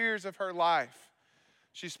years and years of her life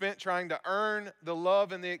she spent trying to earn the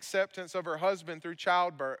love and the acceptance of her husband through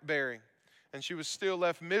childbearing. And she was still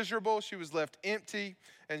left miserable, she was left empty,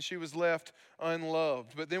 and she was left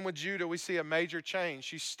unloved. But then with Judah, we see a major change.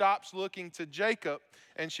 She stops looking to Jacob,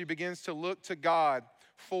 and she begins to look to God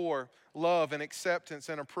for love and acceptance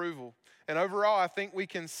and approval. And overall, I think we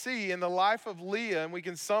can see in the life of Leah, and we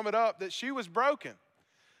can sum it up, that she was broken.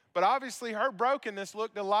 But obviously, her brokenness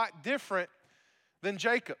looked a lot different than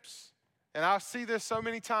Jacob's. And I see this so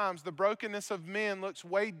many times. The brokenness of men looks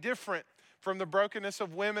way different from the brokenness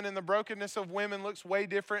of women, and the brokenness of women looks way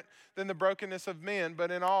different than the brokenness of men. But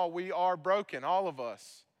in all, we are broken, all of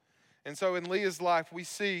us. And so in Leah's life, we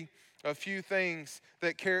see a few things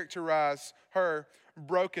that characterize her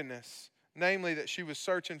brokenness, namely that she was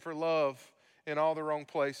searching for love in all the wrong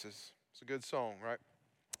places. It's a good song, right?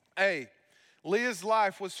 A, Leah's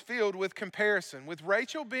life was filled with comparison. With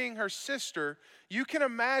Rachel being her sister, you can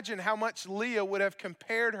imagine how much Leah would have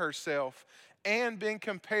compared herself and been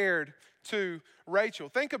compared to Rachel.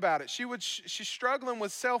 Think about it. She's struggling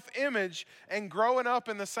with self-image, and growing up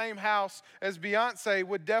in the same house as Beyonce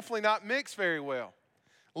would definitely not mix very well.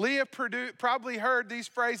 Leah probably heard these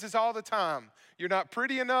phrases all the time. "You're not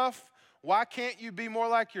pretty enough. Why can't you be more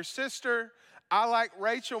like your sister? I like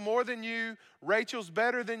Rachel more than you. Rachel's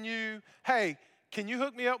better than you. Hey, can you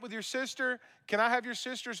hook me up with your sister? Can I have your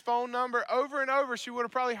sister's phone number?" Over and over, she would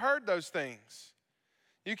have probably heard those things.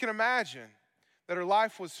 You can imagine that her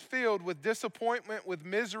life was filled with disappointment, with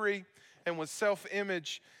misery, and with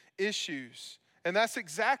self-image issues. And that's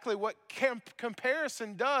exactly what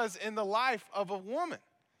comparison does in the life of a woman.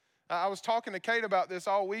 I was talking to Kate about this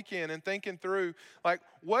all weekend and thinking through,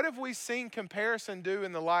 what have we seen comparison do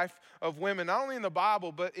in the life of women, not only in the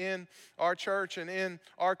Bible, but in our church and in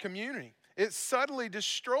our community? It subtly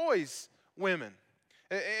destroys women.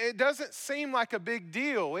 It doesn't seem like a big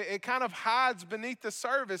deal. It kind of hides beneath the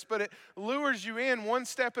surface, but it lures you in one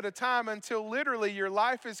step at a time until literally your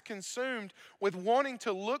life is consumed with wanting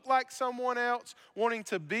to look like someone else, wanting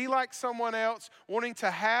to be like someone else, wanting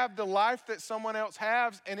to have the life that someone else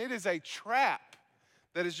has, and it is a trap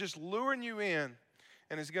that is just luring you in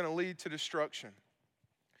and is going to lead to destruction.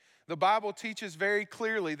 The Bible teaches very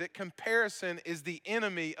clearly that comparison is the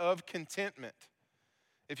enemy of contentment.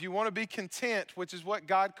 If you want to be content, which is what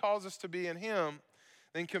God calls us to be in Him,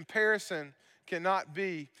 then comparison cannot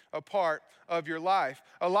be a part of your life.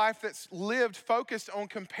 A life that's lived focused on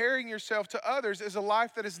comparing yourself to others is a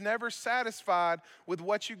life that is never satisfied with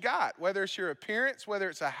what you got, whether it's your appearance, whether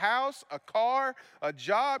it's a house, a car, a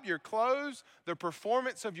job, your clothes, the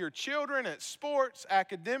performance of your children at sports,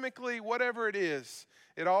 academically, whatever it is.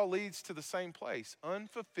 It all leads to the same place,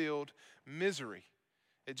 unfulfilled misery.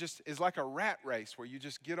 It just is like a rat race where you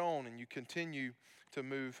just get on and you continue to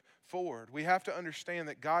move forward. We have to understand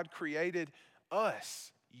that God created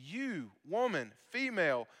us, you, woman,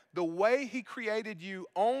 female, the way He created you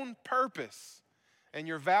on purpose. And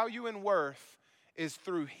your value and worth is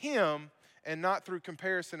through Him and not through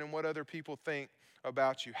comparison and what other people think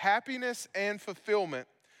about you. Happiness and fulfillment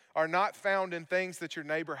are not found in things that your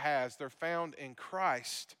neighbor has. They're found in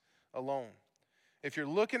Christ alone. If you're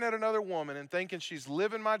looking at another woman and thinking she's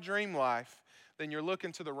living my dream life, then you're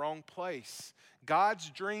looking to the wrong place. God's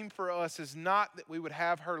dream for us is not that we would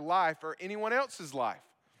have her life or anyone else's life.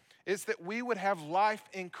 It's that we would have life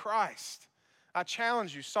in Christ. I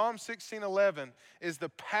challenge you, Psalm 16:11 is the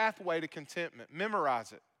pathway to contentment.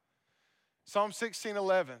 Memorize it. Psalm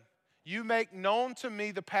 16:11. You make known to me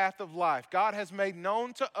the path of life. God has made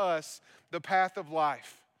known to us the path of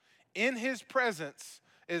life. In His presence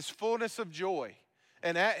is fullness of joy,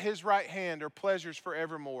 and at His right hand are pleasures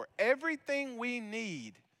forevermore. Everything we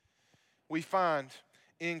need, we find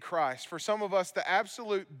in Christ. For some of us, the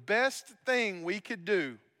absolute best thing we could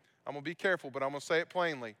do, I'm going to be careful, but I'm going to say it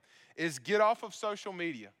plainly, is get off of social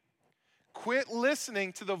media. Quit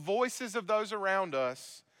listening to the voices of those around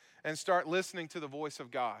us and start listening to the voice of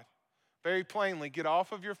God. Very plainly, get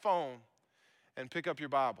off of your phone and pick up your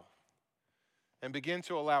Bible and begin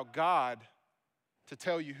to allow God to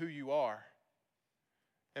tell you who you are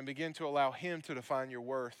and begin to allow Him to define your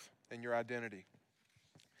worth and your identity.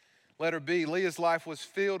 Letter B, Leah's life was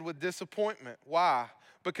filled with disappointment. Why?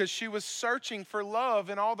 Because she was searching for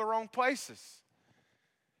love in all the wrong places.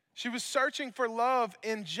 She was searching for love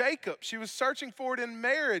in Jacob. She was searching for it in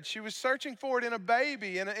marriage. She was searching for it in a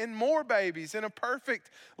baby, in more babies, in a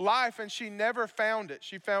perfect life, and she never found it.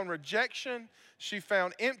 She found rejection. She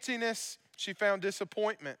found emptiness. She found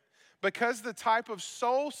disappointment. Because the type of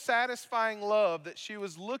soul-satisfying love that she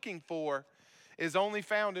was looking for is only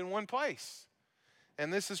found in one place.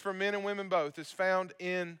 And this is for men and women both. It's found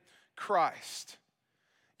in Christ.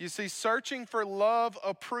 You see, searching for love,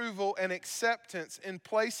 approval, and acceptance in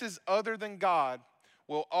places other than God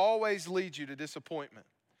will always lead you to disappointment.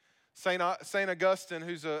 St. Augustine,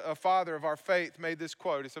 who's a father of our faith, made this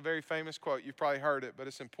quote. It's a very famous quote. You've probably heard it, but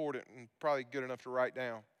it's important and probably good enough to write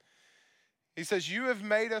down. He says, "You have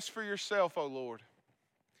made us for yourself, O Lord,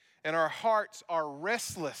 and our hearts are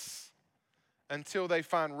restless until they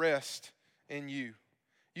find rest in you.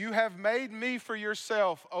 You have made me for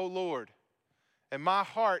yourself, O Lord, and my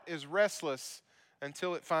heart is restless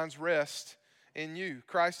until it finds rest in you."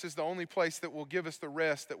 Christ is the only place that will give us the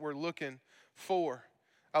rest that we're looking for.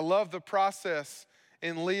 I love the process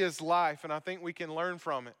in Leah's life, and I think we can learn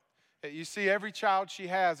from it. You see, every child she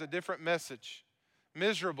has a different message.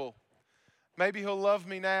 Miserable. Maybe he'll love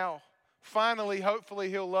me now. Finally, hopefully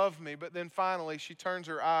he'll love me. But then finally, she turns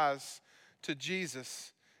her eyes to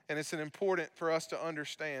Jesus, and it's important for us to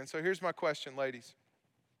understand. So here's my question, ladies.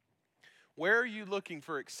 Where are you looking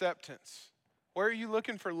for acceptance? Where are you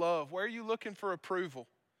looking for love? Where are you looking for approval?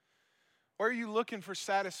 Where are you looking for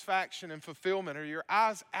satisfaction and fulfillment? Are your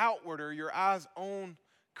eyes outward or are your eyes on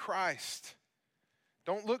Christ?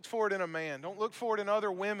 Don't look for it in a man. Don't look for it in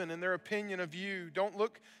other women and their opinion of you.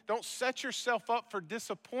 Don't set yourself up for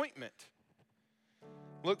disappointment.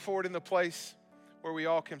 Look for it in the place where we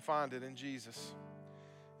all can find it, in Jesus.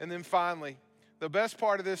 And then finally, the best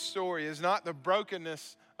part of this story is not the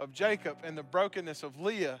brokenness of Jacob and the brokenness of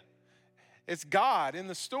Leah. It's God in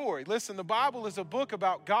the story. Listen, the Bible is a book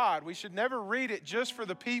about God. We should never read it just for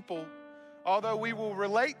the people, although we will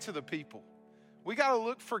relate to the people. We got to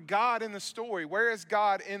look for God in the story. Where is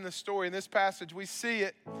God in the story? In this passage, we see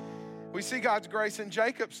it. We see God's grace in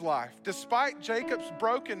Jacob's life. Despite Jacob's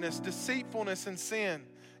brokenness, deceitfulness, and sin,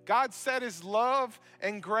 God set His love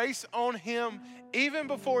and grace on him even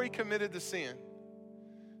before he committed the sin.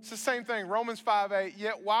 It's the same thing. Romans 5:8,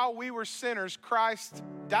 yet while we were sinners, Christ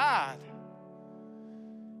died.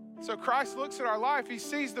 So Christ looks at our life. He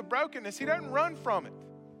sees the brokenness. He doesn't run from it.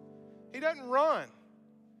 He doesn't run.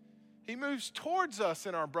 He moves towards us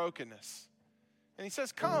in our brokenness. And He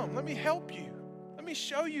says, come, let me help you. Let me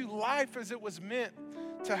show you life as it was meant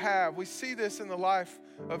to have. We see this in the life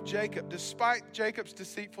of Jacob. Despite Jacob's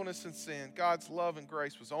deceitfulness and sin, God's love and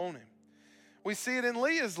grace was on him. We see it in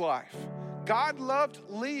Leah's life. God loved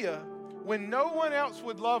Leah when no one else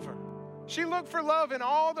would love her. She looked for love in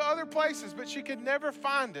all the other places, but she could never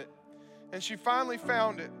find it. And she finally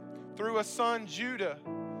found it through a son, Judah,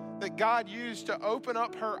 that God used to open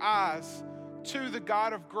up her eyes to the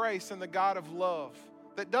God of grace and the God of love,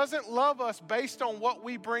 that doesn't love us based on what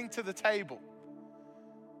we bring to the table,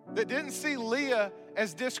 that didn't see Leah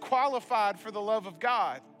as disqualified for the love of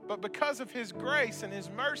God, but because of his grace and his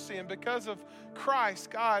mercy and because of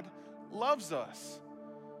Christ, God loves us.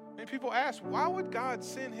 I mean, people ask, why would God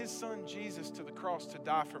send his son Jesus to the cross to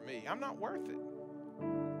die for me? I'm not worth it.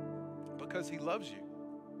 Because he loves you.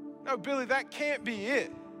 No, Billy, that can't be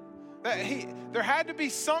it. There had to be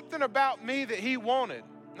something about me that he wanted.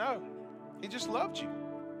 No, he just loved you.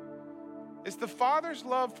 It's the Father's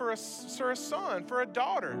love for a son, for a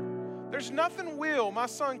daughter. There's nothing my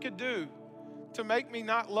son could do to make me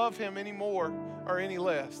not love him any more or any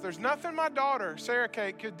less. There's nothing my daughter, Sarah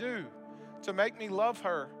Kate, could do to make me love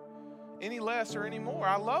her any less or any more.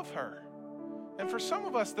 I love her. And for some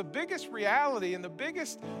of us, the biggest reality and the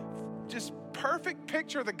biggest just perfect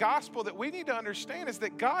picture of the gospel that we need to understand is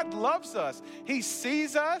that God loves us. He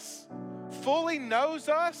sees us, fully knows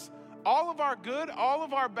us, all of our good, all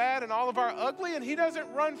of our bad, and all of our ugly, and he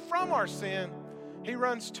doesn't run from our sin. He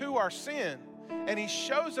runs to our sin. And he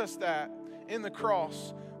shows us that in the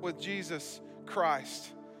cross with Jesus Christ.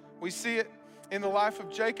 We see it in the life of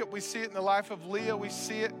Jacob. We see it in the life of Leah. We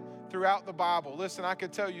see it throughout the Bible. Listen, I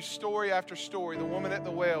could tell you story after story. The woman at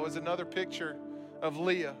the well is another picture of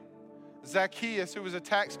Leah. Zacchaeus, who was a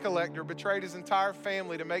tax collector, betrayed his entire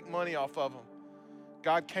family to make money off of him.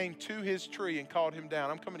 God came to his tree and called him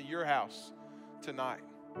down. I'm coming to your house tonight.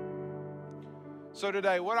 So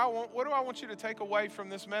today, what do I want you to take away from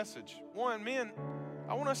this message? One, men,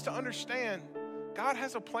 I want us to understand God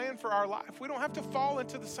has a plan for our life. We don't have to fall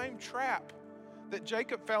into the same trap that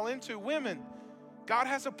Jacob fell into. Women, God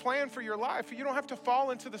has a plan for your life. You don't have to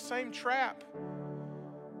fall into the same trap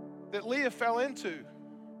that Leah fell into.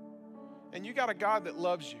 And you got a God that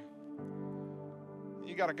loves you.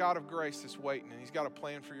 You got a God of grace that's waiting, and he's got a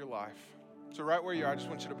plan for your life. So right where you are, I just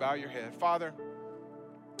want you to bow your head. Father,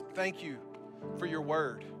 thank you for your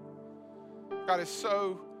word. God, it's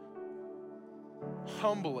so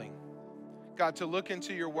humbling, God, to look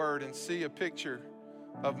into your word and see a picture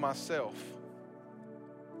of myself.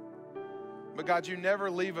 But God, you never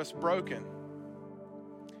leave us broken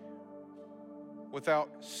without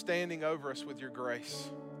standing over us with your grace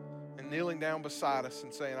and kneeling down beside us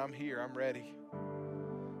and saying, I'm here, I'm ready.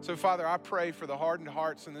 So, Father, I pray for the hardened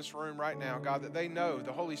hearts in this room right now, God, that they know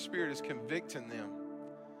the Holy Spirit is convicting them,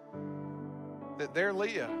 that they're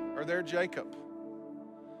Leah or they're Jacob,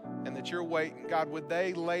 and that you're waiting. God, would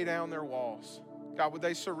they lay down their walls? God, would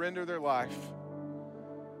they surrender their life?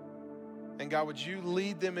 And God, would you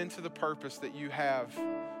lead them into the purpose that you have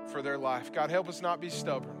for their life? God, help us not be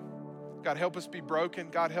stubborn. God, help us be broken.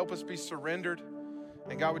 God, help us be surrendered.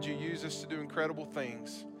 And God, would you use us to do incredible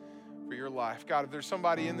things for your life? God, if there's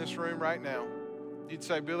somebody in this room right now, you'd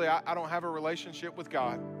say, Billy, I don't have a relationship with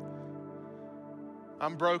God.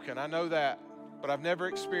 I'm broken, I know that, but I've never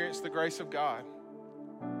experienced the grace of God.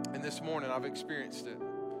 And this morning I've experienced it.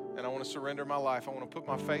 And I want to surrender my life. I want to put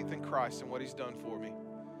my faith in Christ and what he's done for me.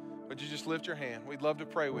 Would you just lift your hand? We'd love to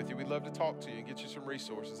pray with you. We'd love to talk to you and get you some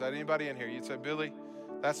resources. Is that anybody in here? You'd say, Billy,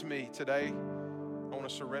 that's me. Today, I want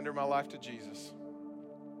to surrender my life to Jesus.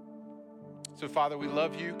 So, Father, we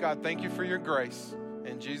love you. God, thank you for your grace.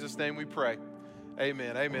 In Jesus' name we pray.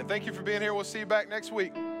 Amen. Amen. Thank you for being here. We'll see you back next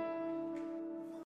week.